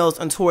 Meek Mill's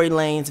and Tory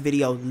Lanez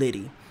video,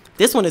 Liddy.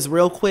 This one is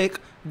real quick.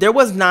 There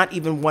was not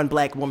even one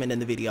black woman in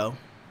the video.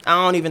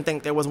 I don't even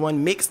think there was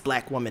one mixed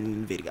black woman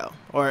in the video,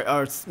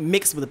 or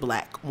mixed with a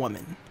black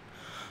woman.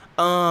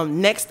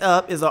 Next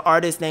up is an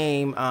artist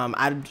named,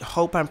 I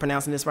hope I'm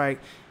pronouncing this right,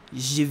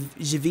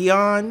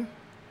 Giveon,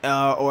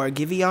 or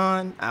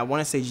Giveon. I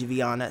want to say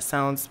Giveon. That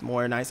sounds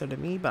more nicer to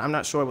me, but I'm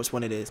not sure which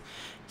one it is.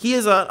 He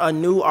is a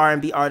new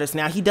R&B artist.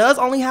 Now, he does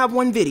only have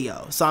one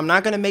video, so I'm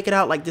not going to make it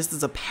out like this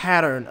is a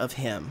pattern of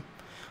him.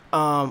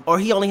 Or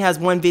he only has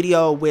one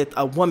video with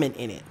a woman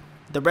in it.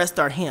 The rest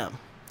are him.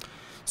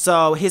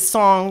 So his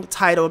song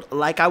titled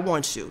Like I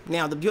Want You.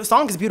 Now, the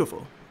song is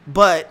beautiful,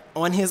 but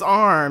on his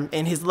arm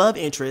and his love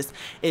interest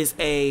is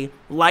a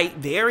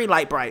very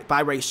light, bright,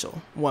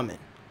 biracial woman.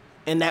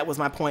 And that was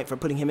my point for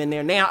putting him in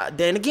there. Now,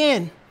 then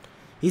again,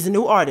 he's a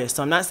new artist,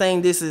 so I'm not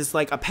saying this is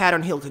like a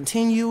pattern he'll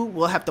continue.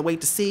 We'll have to wait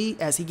to see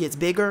as he gets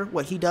bigger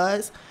what he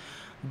does.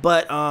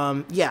 But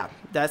yeah,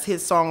 that's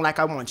his song, Like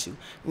I Want You.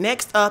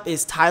 Next up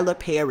is Tyler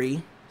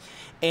Perry.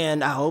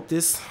 And I hope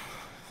this...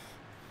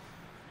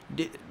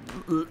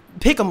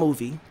 Pick a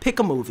movie.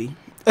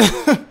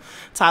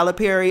 Tyler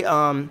Perry,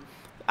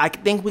 I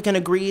think we can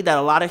agree that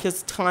a lot of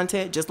his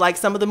content, just like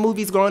some of the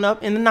movies growing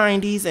up in the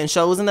 90s and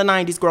shows in the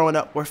 90s growing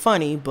up, were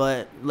funny,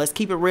 but let's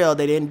keep it real.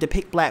 They didn't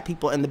depict black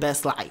people in the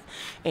best light.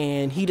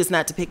 And he does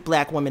not depict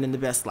black women in the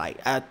best light.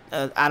 I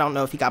don't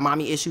know if he got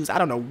mommy issues. I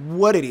don't know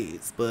what it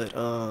is, but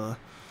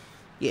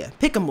yeah,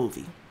 pick a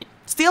movie.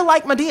 Still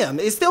like Madea.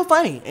 It's still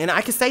funny, and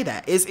I can say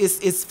that.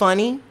 It's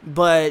funny,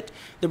 but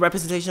the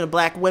representation of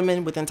black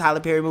women within Tyler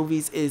Perry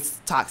movies is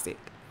toxic.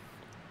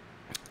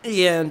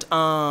 And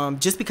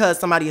just because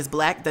somebody is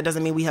black, that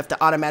doesn't mean we have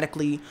to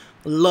automatically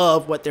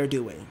love what they're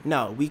doing.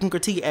 No, we can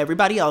critique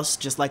everybody else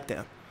just like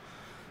them.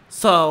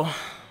 So,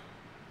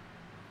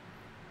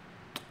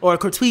 or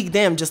critique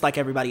them just like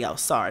everybody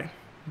else, sorry.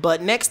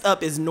 But next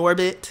up is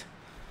Norbit.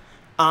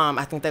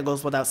 I think that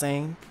goes without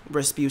saying.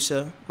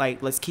 Respucia,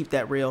 like, let's keep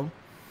that real.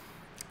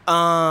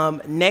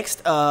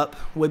 Next up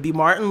would be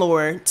Martin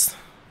Lawrence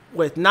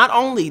with not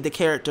only the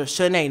character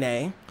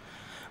Shanae,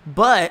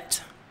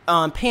 but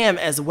Pam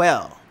as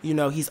well. You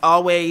know, he's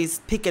always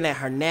picking at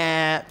her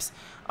naps,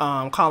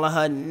 calling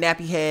her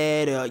nappy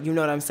head, you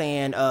know what I'm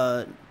saying,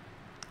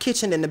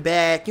 kitchen in the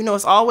back. You know,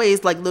 it's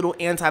always like little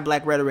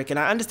anti-black rhetoric. And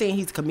I understand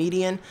he's a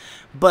comedian,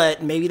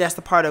 but maybe that's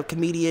the part of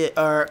comedy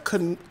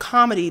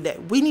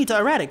that we need to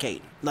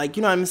eradicate. Like,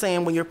 you know what I'm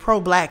saying? When you're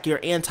pro-black,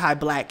 you're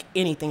anti-black,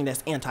 anything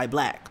that's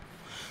anti-black.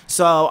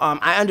 So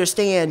I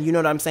understand, you know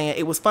what I'm saying?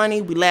 It was funny.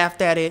 We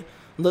laughed at it,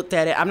 looked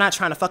at it. I'm not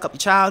trying to fuck up your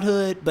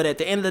childhood, but at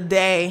the end of the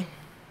day,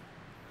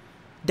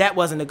 that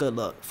wasn't a good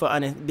look for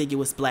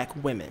unambiguous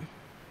black women.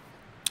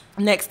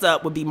 Next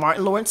up would be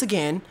Martin Lawrence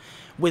again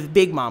with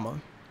Big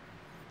Mama.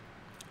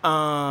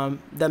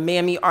 The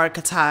mammy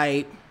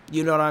archetype,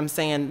 you know what I'm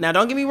saying? Now,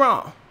 don't get me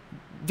wrong.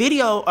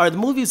 The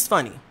movie was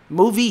funny.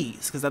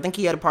 Movies, because I think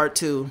he had a part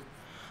 2.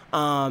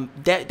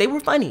 That they were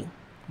funny,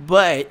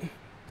 but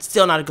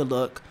still not a good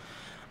look.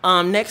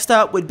 Next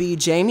up would be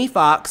Jamie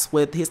Foxx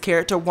with his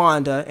character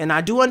Wanda, and I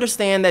do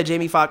understand that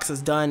Jamie Foxx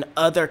has done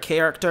other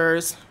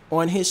characters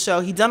on his show.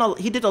 He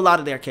did a lot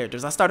of their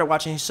characters. I started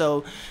watching his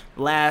show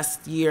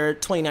last year,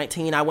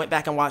 2019. I went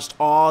back and watched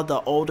all the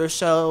older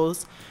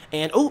shows,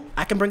 and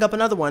I can bring up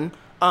another one.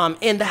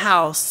 In the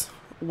House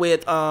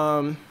with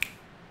LL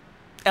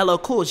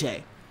Cool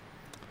J.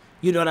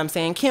 You know what I'm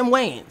saying? Kim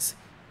Wayans.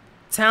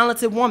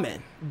 Talented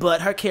woman,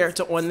 but her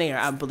character on there,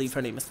 I believe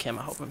her name is Kim.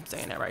 I hope I'm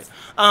saying that right.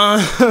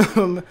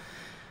 Or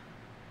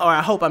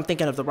I hope I'm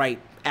thinking of the right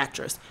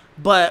actress.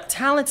 But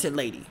talented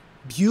lady,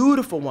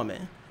 beautiful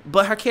woman,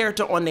 but her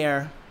character on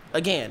there,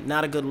 again,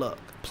 not a good look.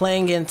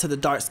 Playing into the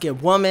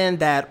dark-skinned woman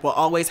that will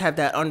always have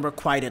that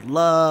unrequited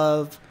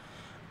love.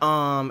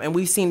 And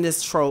we've seen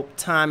this trope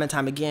time and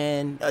time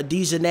again.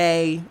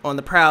 Dejanay on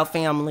The Proud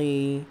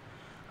Family.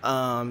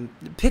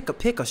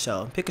 Pick a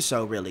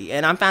show really.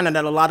 And I'm finding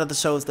that a lot of the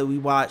shows that we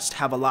watched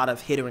have a lot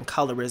of hidden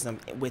colorism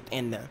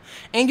within them.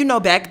 And you know,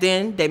 back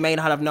then they may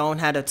not have known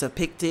how to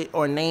depict it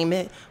or name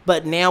it,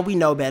 but now we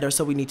know better,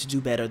 so we need to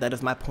do better. That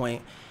is my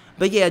point.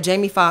 But yeah,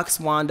 Jamie Foxx,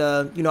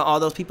 Wanda, you know, all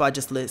those people I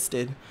just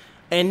listed.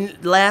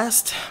 And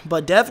last,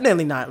 but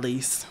definitely not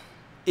least,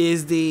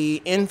 is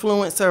the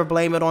influencer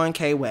Blame It On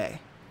K-Way.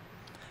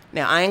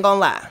 Now, I ain't gonna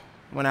lie.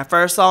 When I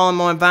first saw him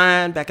on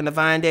Vine, back in the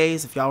Vine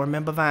days, if y'all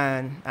remember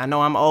Vine, I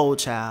know I'm old,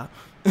 child.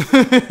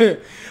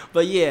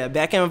 But yeah,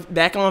 back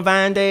on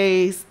Vine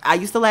days, I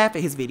used to laugh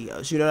at his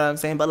videos. You know what I'm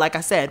saying? But like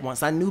I said,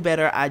 once I knew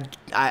better,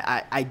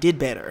 I did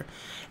better.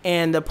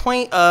 And the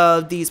point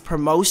of these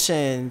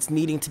promotions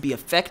needing to be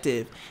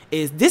effective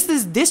is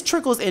this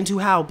trickles into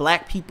how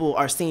black people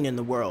are seen in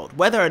the world.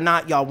 Whether or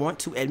not y'all want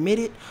to admit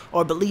it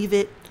or believe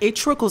it, it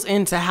trickles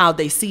into how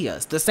they see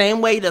us. The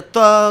same way the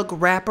thug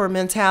rapper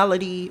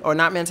mentality, or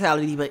not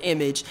mentality, but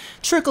image,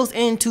 trickles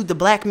into the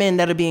black men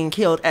that are being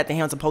killed at the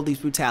hands of police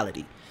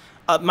brutality.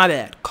 My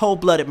bad,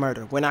 cold-blooded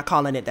murder. We're not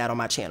calling it that on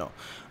my channel.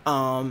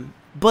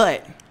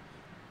 But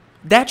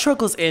that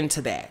trickles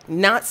into that.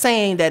 Not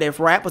saying that if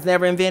rap was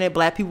never invented,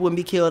 black people wouldn't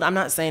be killed. I'm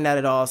not saying that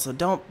at all. So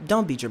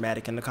don't be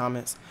dramatic in the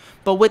comments.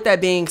 But with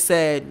that being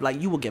said,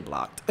 like, you will get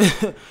blocked.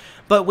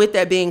 But with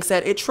that being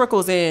said, it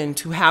trickles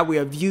into how we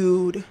are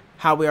viewed,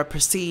 how we are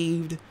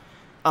perceived.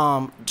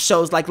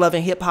 Shows like Love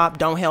and Hip Hop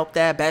don't help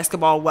that.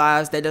 Basketball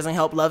Wives, that doesn't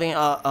help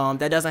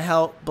that doesn't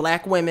help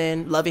black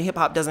women. Love and Hip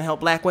Hop doesn't help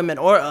black women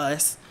or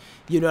us.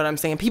 You know what I'm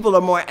saying? People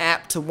are more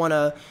apt to want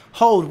to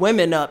hold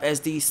women up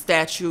as these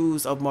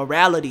statues of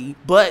morality.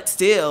 But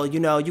still, you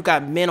know, you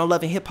got men on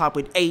Love and Hip Hop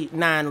with 8,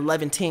 9,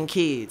 11, 10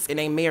 kids and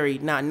ain't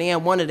married. Not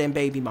nan one of them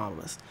baby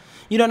mamas.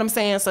 You know what I'm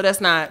saying? So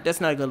that's not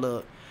a good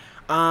look.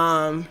 You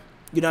know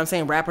what I'm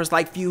saying? Rappers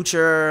like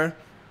Future,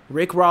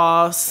 Rick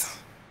Ross,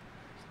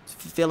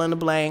 fill in the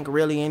blank,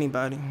 really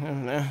anybody.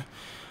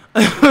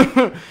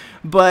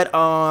 But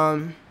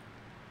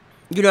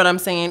you know what I'm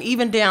saying?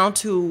 Even down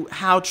to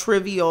how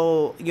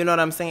trivial, you know what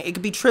I'm saying? It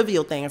could be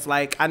trivial things.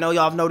 Like, I know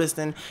y'all have noticed,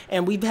 and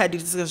we've had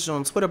these discussions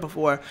on Twitter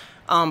before,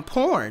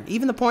 porn.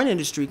 Even the porn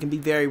industry can be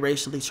very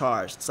racially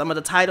charged. Some of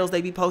the titles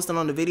they be posting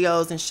on the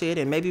videos and shit,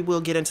 and maybe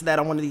we'll get into that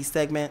on one of these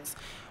segments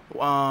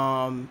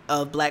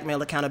of black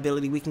male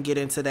accountability. We can get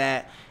into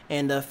that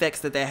and the effects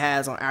that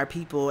has on our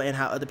people and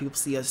how other people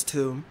see us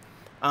too.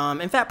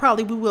 In fact,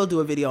 probably we will do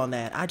a video on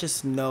that. I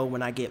just know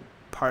when I get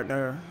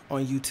partner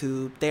on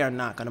YouTube, they are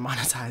not going to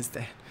monetize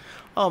that.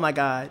 Oh my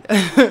God.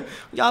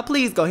 Y'all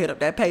please go hit up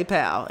that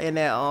PayPal and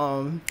that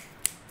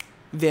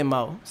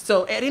Venmo.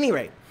 So at any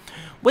rate,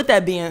 with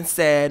that being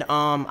said,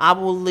 I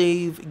will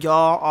leave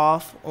y'all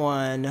off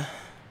on,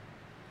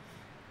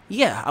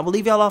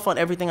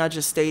 everything I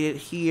just stated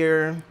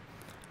here.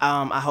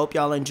 I hope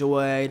y'all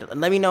enjoyed.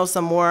 Let me know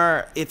some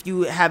more. If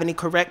you have any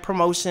correct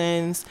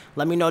promotions,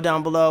 let me know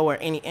down below, or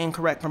any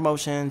incorrect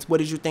promotions. What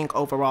did you think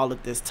overall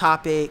of this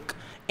topic?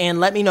 And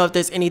let me know if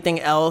there's anything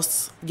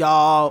else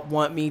y'all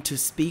want me to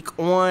speak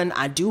on.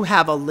 I do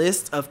have a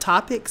list of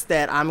topics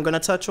that I'm going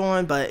to touch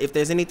on, but if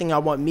there's anything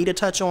y'all want me to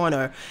touch on,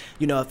 or,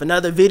 you know, if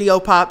another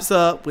video pops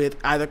up with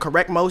either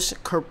correct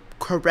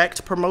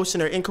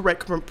promotion or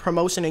incorrect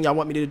promotion and y'all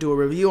want me to do a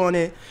review on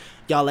it,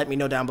 y'all let me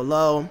know down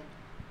below.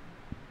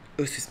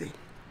 Excuse me.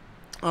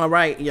 All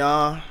right,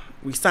 y'all.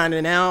 We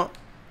signing out.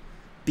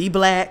 Be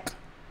black.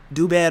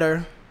 Do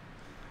better.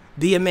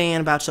 Be a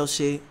man about your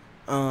shit.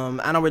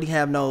 I don't really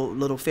have no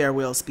little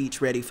farewell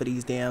speech ready for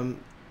these damn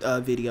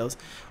videos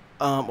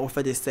or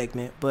for this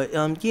segment. But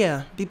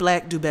yeah, be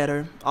black, do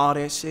better, all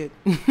that shit.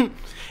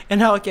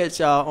 And I'll catch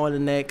y'all on the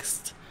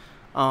next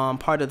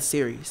part of the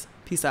series.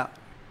 Peace out.